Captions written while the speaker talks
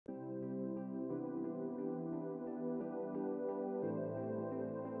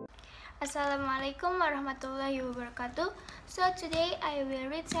Assalamualaikum warahmatullahi wabarakatuh. So today I will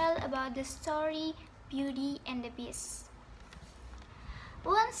retell about the story Beauty and the Beast.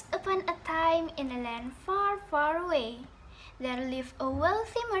 Once upon a time in a land far, far away, there lived a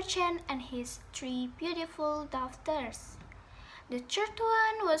wealthy merchant and his 3 beautiful daughters. The third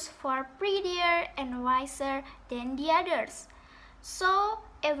one was far prettier and wiser than the others, so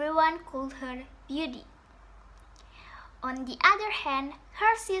everyone called her Beauty. On the other hand,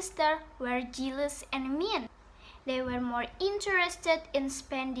 her sisters were jealous and mean. They were more interested in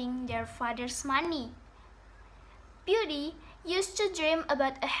spending their father's money. Beauty used to dream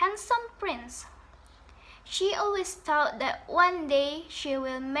about a handsome prince. She always thought that one day she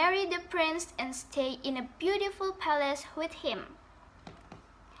will marry the prince and stay in a beautiful palace with him.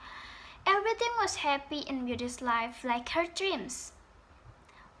 Everything was happy in Beauty's life like her dreams.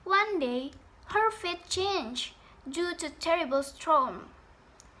 One day, her fate changed due to terrible storm.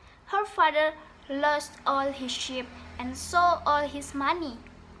 Her father lost all his sheep and sold all his money.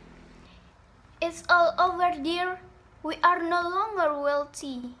 "It's all over, dear. We are no longer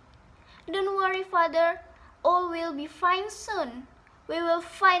wealthy." "Don't worry, father. All will be fine soon. We will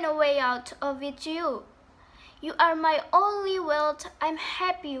find a way out of it too. You are my only wealth. I'm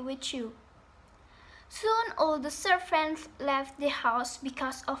happy with you." Soon all the servants left the house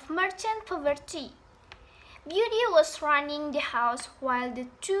because of merchant poverty. Beauty was running the house while the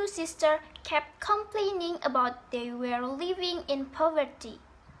 2 sisters kept complaining about they were living in poverty.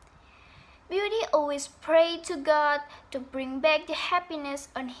 Beauty always prayed to God to bring back the happiness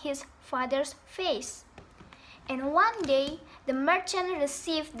on his father's face. And one day, the merchant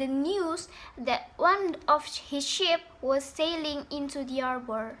received the news that one of his ships was sailing into the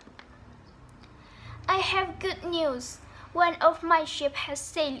harbor. "I have good news. One of my ships has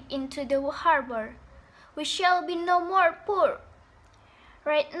sailed into the harbor. We shall be no more poor.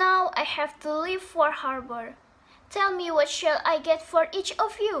 Right now I have to leave for harbor. Tell me, what shall I get for each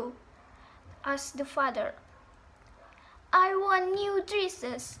of you?" asked the father. "I want new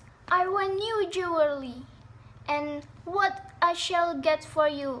dresses. I want new jewelry. And what I shall get for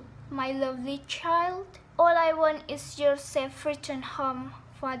you, my lovely child?" "All I want is your safe return home,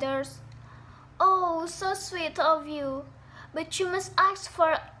 fathers." "Oh, so sweet of you. But you must ask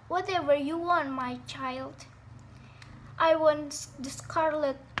for whatever you want, my child." "I want the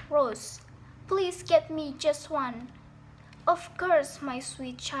scarlet rose. Please get me just one." "Of course, my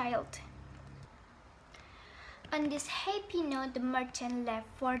sweet child." On this happy note, the merchant left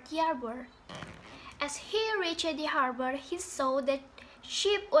for the harbor. As he reached the harbor, he saw that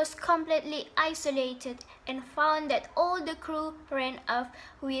ship was completely isolated and found that all the crew ran off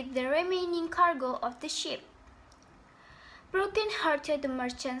with the remaining cargo of the ship. Broken-hearted, the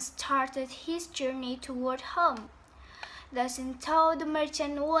merchant started his journey toward home. Losing thought, the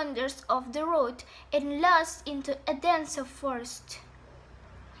merchant wanders off the road and lost into a dense forest.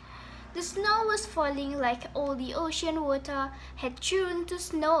 The snow was falling like all the ocean water had turned to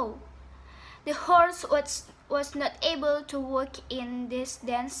snow. The horse was not able to walk in this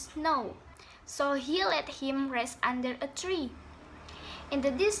dense snow, so he let him rest under a tree. In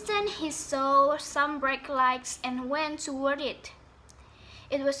the distance, he saw some bright lights and went toward it.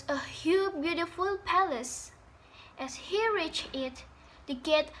 It was a huge, beautiful palace. As he reached it, the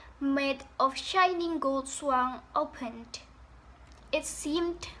gate made of shining gold swung opened. It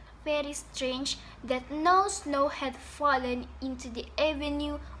seemed very strange that no snow had fallen into the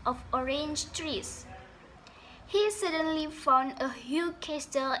avenue of orange trees. He suddenly found a huge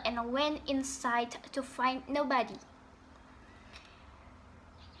castle and went inside to find nobody.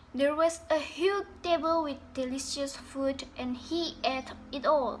 There was a huge table with delicious food, and he ate it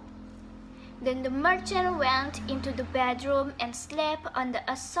all. Then the merchant went into the bedroom and slept on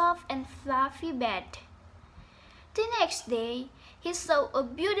a soft and fluffy bed. The next day, he saw a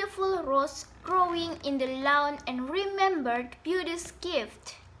beautiful rose growing in the lawn and remembered Beauty's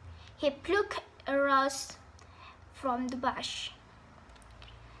gift. He plucked a rose from the bush.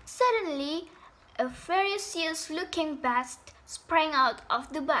 Suddenly, a ferocious-looking beast sprang out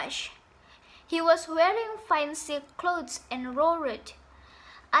of the bush. He was wearing fine silk clothes and roared,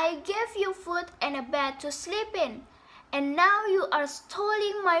 "I gave you food and a bed to sleep in, and now you are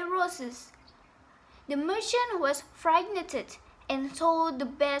stealing my roses." The merchant was frightened and told the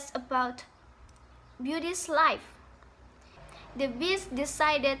beast about Beauty's life. The beast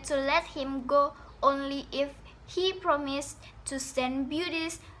decided to let him go only if he promised to send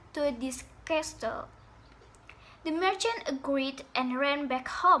Beauty to this castle. The merchant agreed and ran back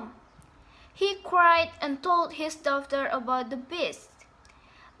home. He cried and told his daughter about the beast.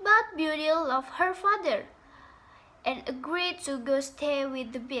 But Beauty loved her father and agreed to go stay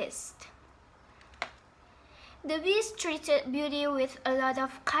with the beast. The Beast treated Beauty with a lot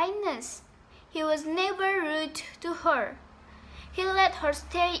of kindness. He was never rude to her. He let her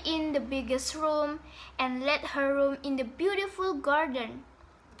stay in the biggest room and let her roam in the beautiful garden.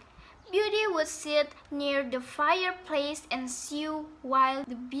 Beauty would sit near the fireplace and sew while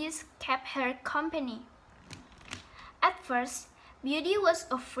the Beast kept her company. At first, Beauty was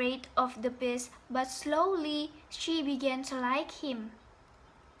afraid of the Beast, but slowly she began to like him.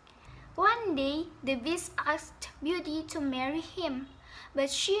 One day, the Beast asked Beauty to marry him, but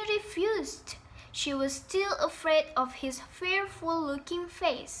she refused. She was still afraid of his fearful-looking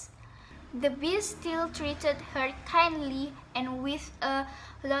face. The Beast still treated her kindly and with a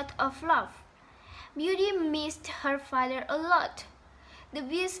lot of love. Beauty missed her father a lot. The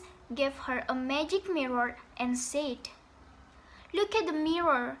Beast gave her a magic mirror and said, "Look at the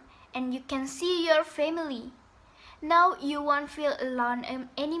mirror and you can see your family. Now you won't feel alone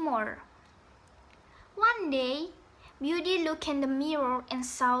anymore." One day, Beauty looked in the mirror and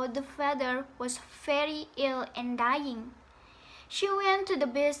saw the father was very ill and dying. She went to the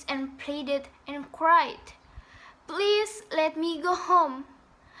Beast and pleaded and cried, "Please let me go home.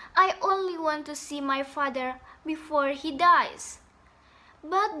 I only want to see my father before he dies."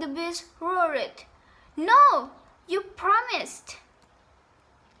 But the Beast roared, "No, you promised.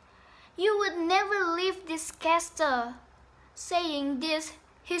 You would never leave this castle." Saying this,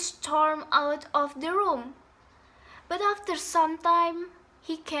 he stormed out of the room. But after some time,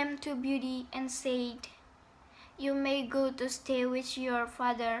 he came to Beauty and said, "You may go to stay with your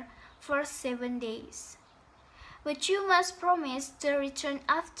father for 7 days. But you must promise to return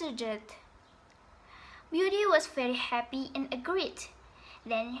after that." Beauty was very happy and agreed.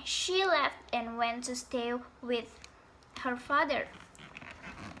 Then she left and went to stay with her father.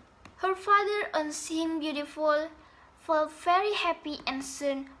 Her father, on seeing Beauty felt very happy and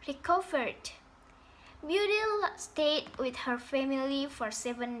soon recovered. Beauty stayed with her family for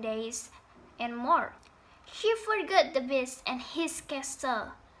 7 days and more. She forgot the Beast and his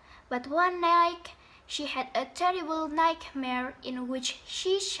castle. But one night, she had a terrible nightmare in which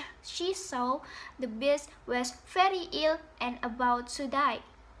she saw the Beast was very ill and about to die.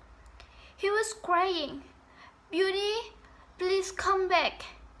 He was crying, "Beauty, please come back."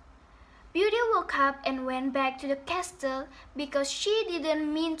 Beauty woke up and went back to the castle because she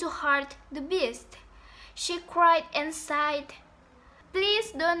didn't mean to hurt the Beast. She cried and sighed,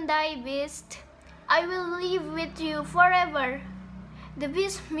 "Please don't die, Beast. I will live with you forever." The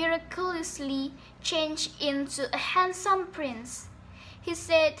Beast miraculously changed into a handsome prince. He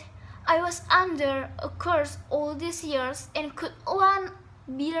said, "I was under a curse all these years, and could one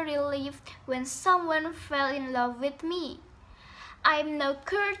be relieved when someone fell in love with me? I am now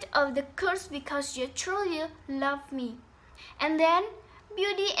cured of the curse because you truly love me." And then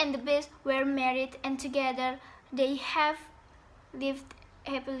Beauty and the Beast were married, and together they have lived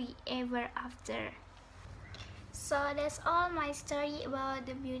happily ever after. So that's all my story about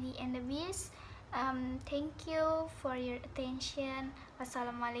the Beauty and the Beast. Thank you for your attention.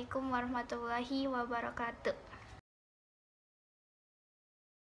 Wassalamualaikum warahmatullahi wabarakatuh.